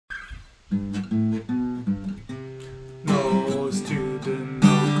No student,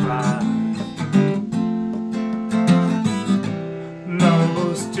 no cry.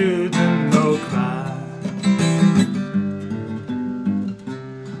 No student, no cry.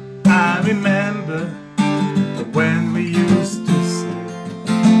 I remember when we used to say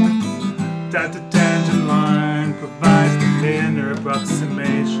that the tangent line provides the linear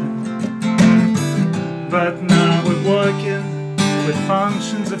approximation. But now we're working with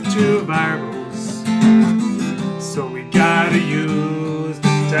functions of two variables, so we gotta use the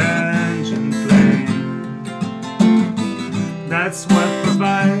tangent plane. That's what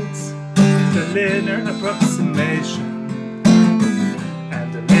provides the linear approximation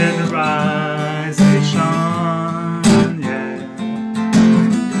and the linearization, yeah.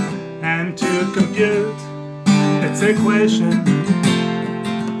 And to compute its equation,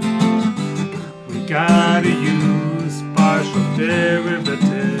 gotta use partial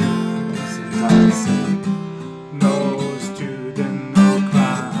derivatives. And I say, no student, no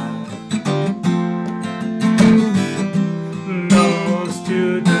cry. No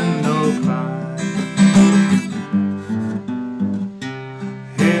student, no cry.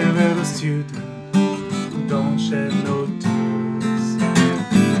 Hey little student, don't shed no tears.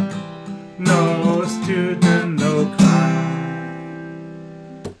 No student, no cry.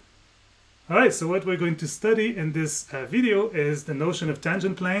 Alright, so what we're going to study in this video is the notion of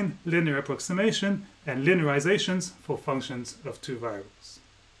tangent plane, linear approximation, and linearizations for functions of two variables.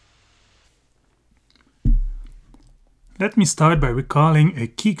 Let me start by recalling a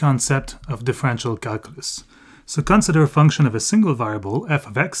key concept of differential calculus. So consider a function of a single variable, f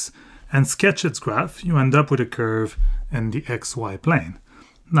of x, and sketch its graph. You end up with a curve in the xy plane.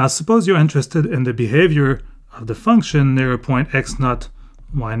 Now suppose you're interested in the behavior of the function near a point x naught,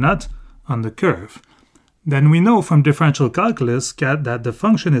 y naught, on the curve. Then we know from differential calculus that the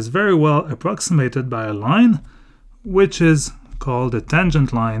function is very well approximated by a line, which is called the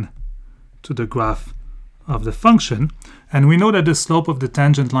tangent line to the graph of the function. And we know that the slope of the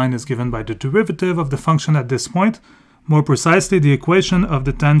tangent line is given by the derivative of the function at this point. More precisely, the equation of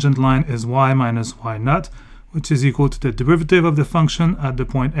the tangent line is y minus y naught, which is equal to the derivative of the function at the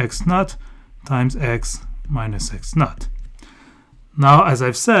point x naught times x minus x naught. Now, as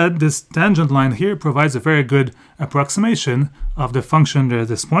I've said, this tangent line here provides a very good approximation of the function at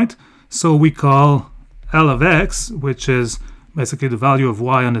this point. So we call L of x, which is basically the value of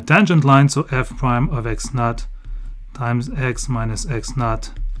y on the tangent line, so f prime of x naught times x minus x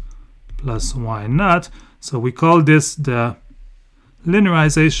naught plus y naught. So we call this the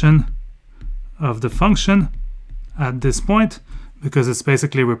linearization of the function at this point, because it's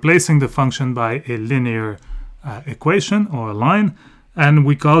basically replacing the function by a linear equation or a line, and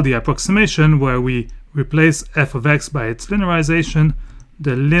we call the approximation, where we replace f of x by its linearization,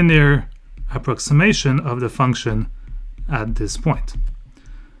 the linear approximation of the function at this point.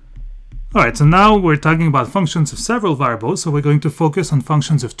 Alright, so now we're talking about functions of several variables, so we're going to focus on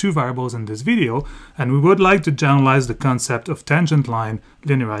functions of two variables in this video, and we would like to generalize the concept of tangent line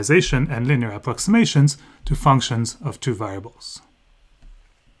linearization and linear approximations to functions of two variables.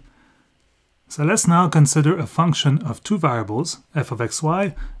 So let's now consider a function of two variables, f of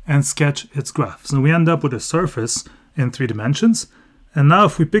xy, and sketch its graph. So we end up with a surface in 3 dimensions. And now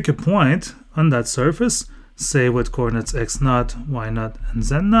if we pick a point on that surface, say with coordinates x naught, y naught, and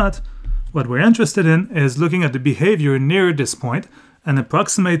z naught, what we're interested in is looking at the behavior near this point and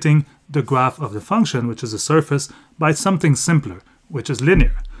approximating the graph of the function, which is a surface, by something simpler, which is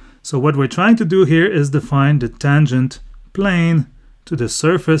linear. So what we're trying to do here is define the tangent plane to the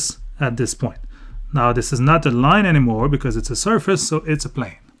surface at this point. Now this is not a line anymore because it's a surface, so it's a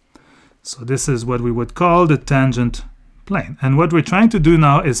plane. So this is what we would call the tangent plane. And what we're trying to do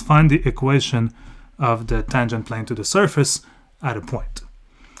now is find the equation of the tangent plane to the surface at a point.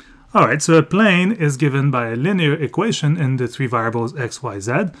 Alright, so a plane is given by a linear equation in the 3 variables x, y,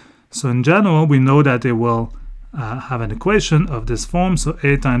 z. So in general, we know that it will have an equation of this form. So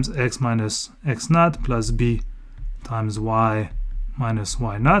a times x minus x naught plus b times y minus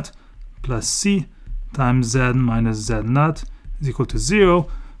y naught plus c times z minus z naught is equal to 0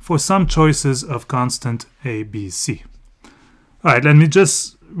 for some choices of constant a, b, c. Alright, let me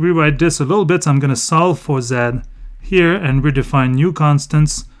just rewrite this a little bit. So I'm going to solve for z here and redefine new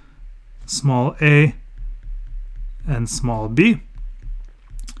constants, small a and small b.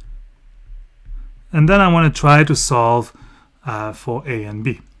 And then I want to try to solve for a and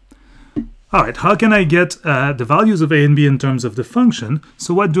b. Alright, how can I get the values of a and b in terms of the function?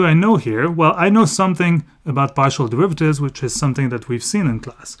 So what do I know here? Well, I know something about partial derivatives, which is something that we've seen in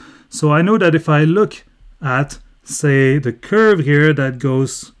class. So I know that if I look at, say, the curve here that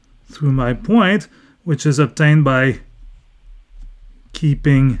goes through my point, which is obtained by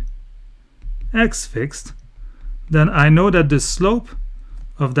keeping x fixed, then I know that the slope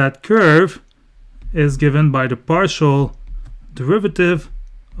of that curve is given by the partial derivative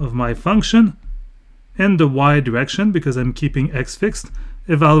of my function in the y direction, because I'm keeping x fixed,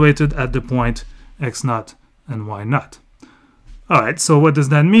 evaluated at the point x0 and y0. Alright, so what does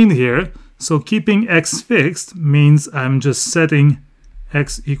that mean here? So keeping x fixed means I'm just setting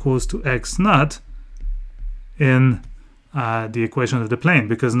x equals to x0 in the equation of the plane,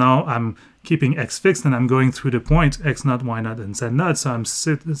 because now I'm keeping x fixed and I'm going through the point x0, y0, and z0, so I'm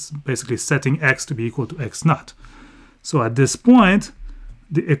basically setting x to be equal to x0. So at this point,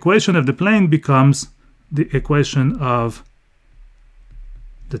 the equation of the plane becomes the equation of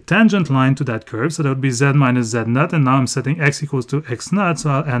the tangent line to that curve, so that would be z minus z0, and now I'm setting x equals to x0, so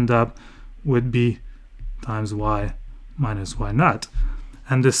I'll end up with b times y minus y0.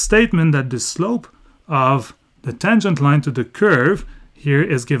 And the statement that the slope of the tangent line to the curve here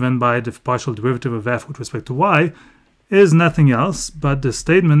is given by the partial derivative of f with respect to y is nothing else but the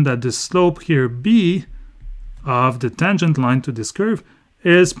statement that the slope here b of the tangent line to this curve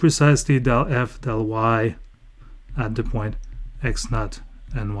is precisely del f del y at the point x0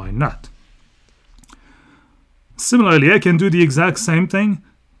 and y0. Similarly, I can do the exact same thing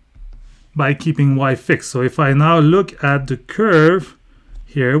by keeping y fixed. So if I now look at the curve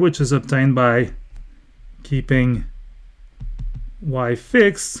here, which is obtained by keeping y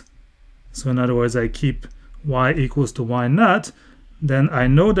fixed, so in other words I keep y equals to y0, then I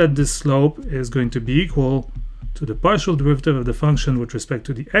know that this slope is going to be equal to the partial derivative of the function with respect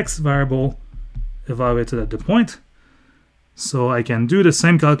to the x variable evaluated at the point. So I can do the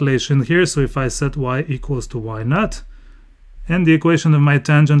same calculation here. So if I set y equals to y0 and the equation of my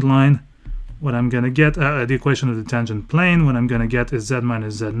tangent line, what I'm going to get, the equation of the tangent plane, what I'm going to get is z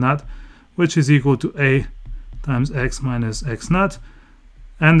minus z0, which is equal to a times x minus x0.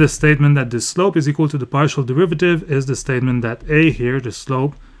 And the statement that the slope is equal to the partial derivative is the statement that a here, the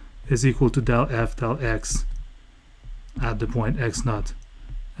slope, is equal to del f del x at the point x0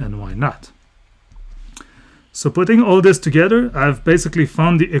 and y0. So putting all this together, I've basically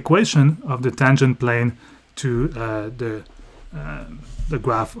found the equation of the tangent plane to the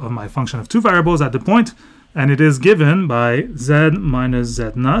graph of my function of two variables at the point, and it is given by z minus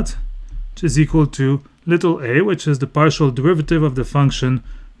z0, which is equal to little a, which is the partial derivative of the function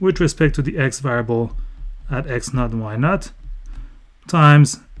with respect to the x variable at x0 and y0,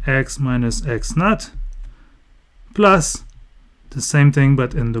 times x minus x0, plus the same thing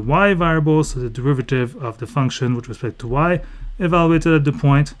but in the y variable, so the derivative of the function with respect to y evaluated at the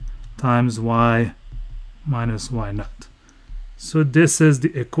point, times y minus y0. So this is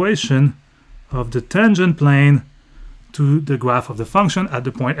the equation of the tangent plane to the graph of the function at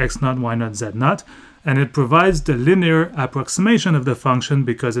the point x0, y0, z0, and it provides the linear approximation of the function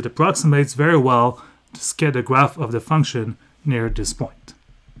because it approximates very well to get the graph of the function near this point.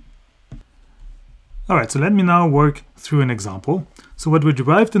 Alright, so let me now work through an example. So what we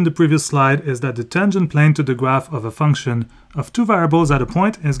derived in the previous slide is that the tangent plane to the graph of a function of two variables at a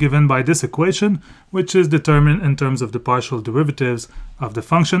point is given by this equation, which is determined in terms of the partial derivatives of the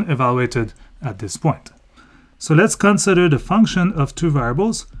function evaluated at this point. So let's consider the function of two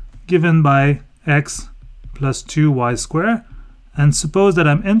variables given by x plus 2y squared, and suppose that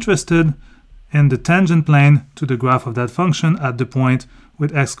I'm interested in the tangent plane to the graph of that function at the point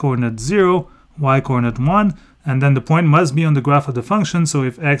with x coordinate 0, y coordinate 1, and then the point must be on the graph of the function, so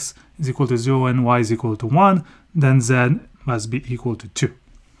if x is equal to 0 and y is equal to 1, then z must be equal to 2.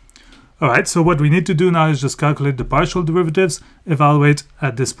 Alright, so what we need to do now is just calculate the partial derivatives, evaluate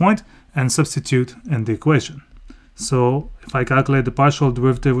at this point, and substitute in the equation. So if I calculate the partial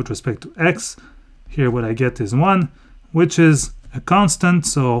derivative with respect to x, here what I get is 1, which is a constant,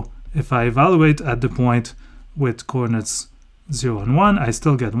 so if I evaluate at the point with coordinates 0 and 1, I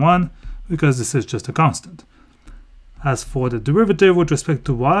still get 1, because this is just a constant. As for the derivative with respect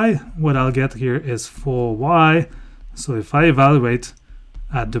to y, what I'll get here is 4y. So if I evaluate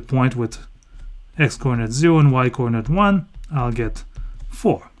at the point with x coordinate 0 and y coordinate 1, I'll get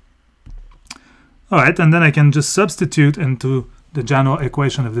 4. Alright, and then I can just substitute into the general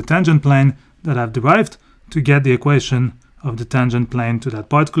equation of the tangent plane that I've derived to get the equation of the tangent plane to that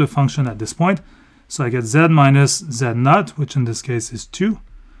particular function at this point. So I get z minus z0, which in this case is 2,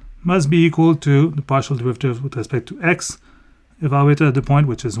 must be equal to the partial derivative with respect to x evaluated at the point,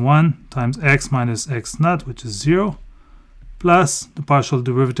 which is 1, times x minus x0, which is 0, plus the partial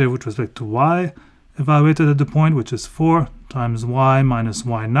derivative with respect to y evaluated at the point, which is 4, times y minus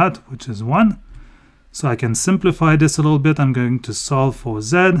y0, which is 1. So I can simplify this a little bit. I'm going to solve for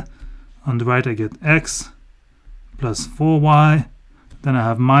z. On the right I get x plus 4y. Then I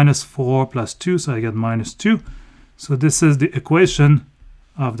have minus 4 plus 2, so I get minus 2. So this is the equation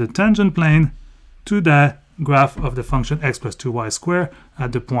of the tangent plane to the graph of the function x plus 2y squared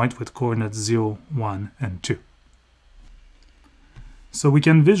at the point with coordinates 0, 1, and 2. So we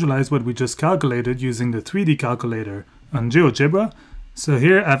can visualize what we just calculated using the 3D calculator on GeoGebra. So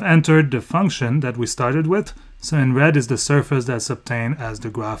here I've entered the function that we started with. So in red is the surface that's obtained as the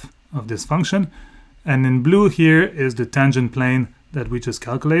graph of this function. And in blue here is the tangent plane that we just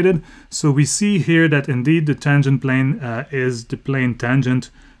calculated. So we see here that indeed the tangent plane is the plane tangent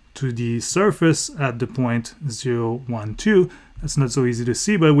to the surface at the point 0, 1, 2. That's not so easy to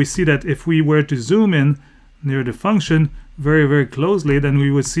see, but we see that if we were to zoom in near the function very, very closely, then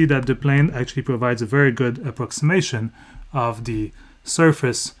we would see that the plane actually provides a very good approximation of the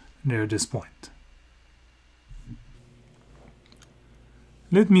surface near this point.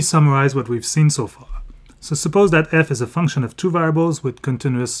 Let me summarize what we've seen so far. So suppose that f is a function of two variables with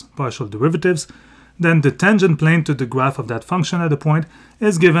continuous partial derivatives. Then the tangent plane to the graph of that function at a point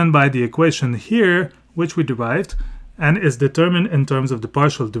is given by the equation here, which we derived, and is determined in terms of the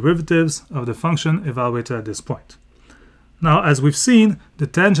partial derivatives of the function evaluated at this point. Now, as we've seen, the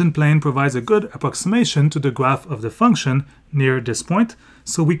tangent plane provides a good approximation to the graph of the function near this point.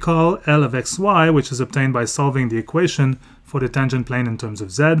 So we call L of xy, which is obtained by solving the equation for the tangent plane in terms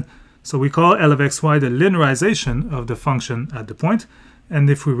of z. So we call L of xy the linearization of the function at the point. And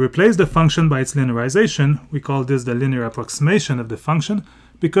if we replace the function by its linearization, we call this the linear approximation of the function,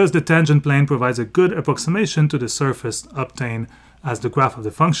 because the tangent plane provides a good approximation to the surface obtained as the graph of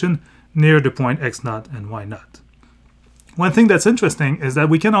the function near the point x0 and y0. One thing that's interesting is that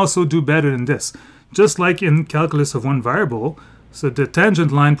we can also do better than this. Just like in calculus of one variable, so the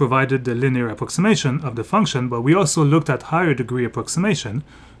tangent line provided the linear approximation of the function, but we also looked at higher degree approximation,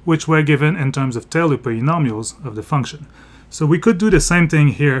 which were given in terms of Taylor polynomials of the function. So we could do the same thing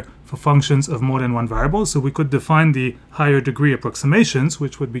here for functions of more than one variable. So we could define the higher degree approximations,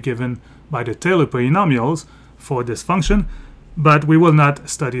 which would be given by the Taylor polynomials for this function, but we will not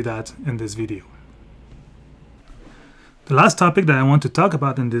study that in this video. The last topic that I want to talk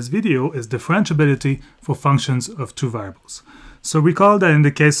about in this video is differentiability for functions of two variables. So recall that in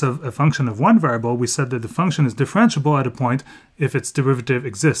the case of a function of one variable, we said that the function is differentiable at a point if its derivative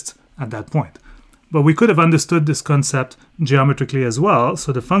exists at that point. But we could have understood this concept geometrically as well.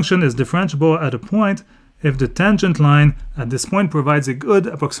 So the function is differentiable at a point if the tangent line at this point provides a good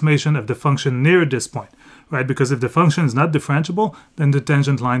approximation of the function near this point, right? Because if the function is not differentiable, then the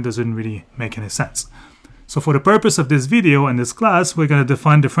tangent line doesn't really make any sense. So for the purpose of this video and this class, we're going to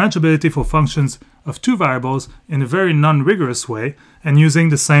define differentiability for functions of two variables in a very non-rigorous way and using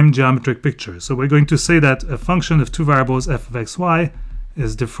the same geometric picture. So we're going to say that a function of two variables f of xy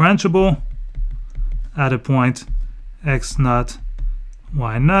is differentiable at a point x0,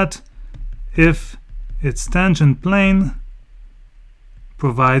 y0 if its tangent plane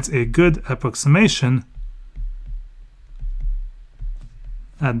provides a good approximation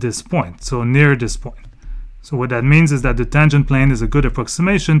at this point, so near this point. So what that means is that the tangent plane is a good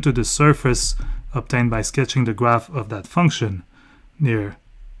approximation to the surface obtained by sketching the graph of that function near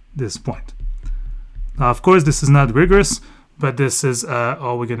this point. Now, of course, this is not rigorous, but this is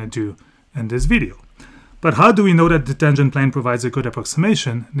all we're going to do in this video. But how do we know that the tangent plane provides a good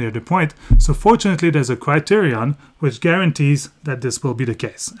approximation near the point? So fortunately, there's a criterion which guarantees that this will be the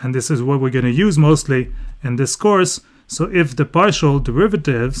case. And this is what we're going to use mostly in this course. So if the partial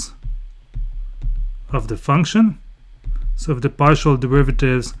derivatives of the function, so if the partial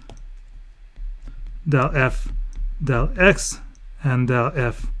derivatives del f del x and del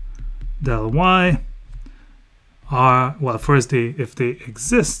f del y are, well, first if they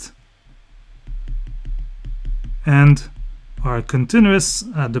exist and are continuous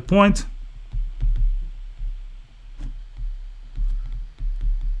at the point,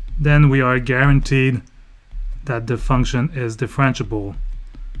 then we are guaranteed that the function is differentiable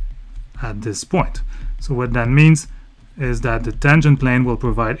at this point. So what that means is that the tangent plane will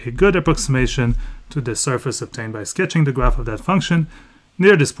provide a good approximation to the surface obtained by sketching the graph of that function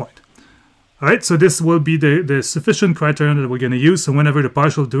near this point. All right, so this will be the sufficient criterion that we're going to use. So whenever the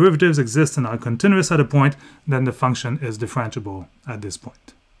partial derivatives exist and are continuous at a point, then the function is differentiable at this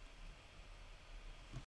point.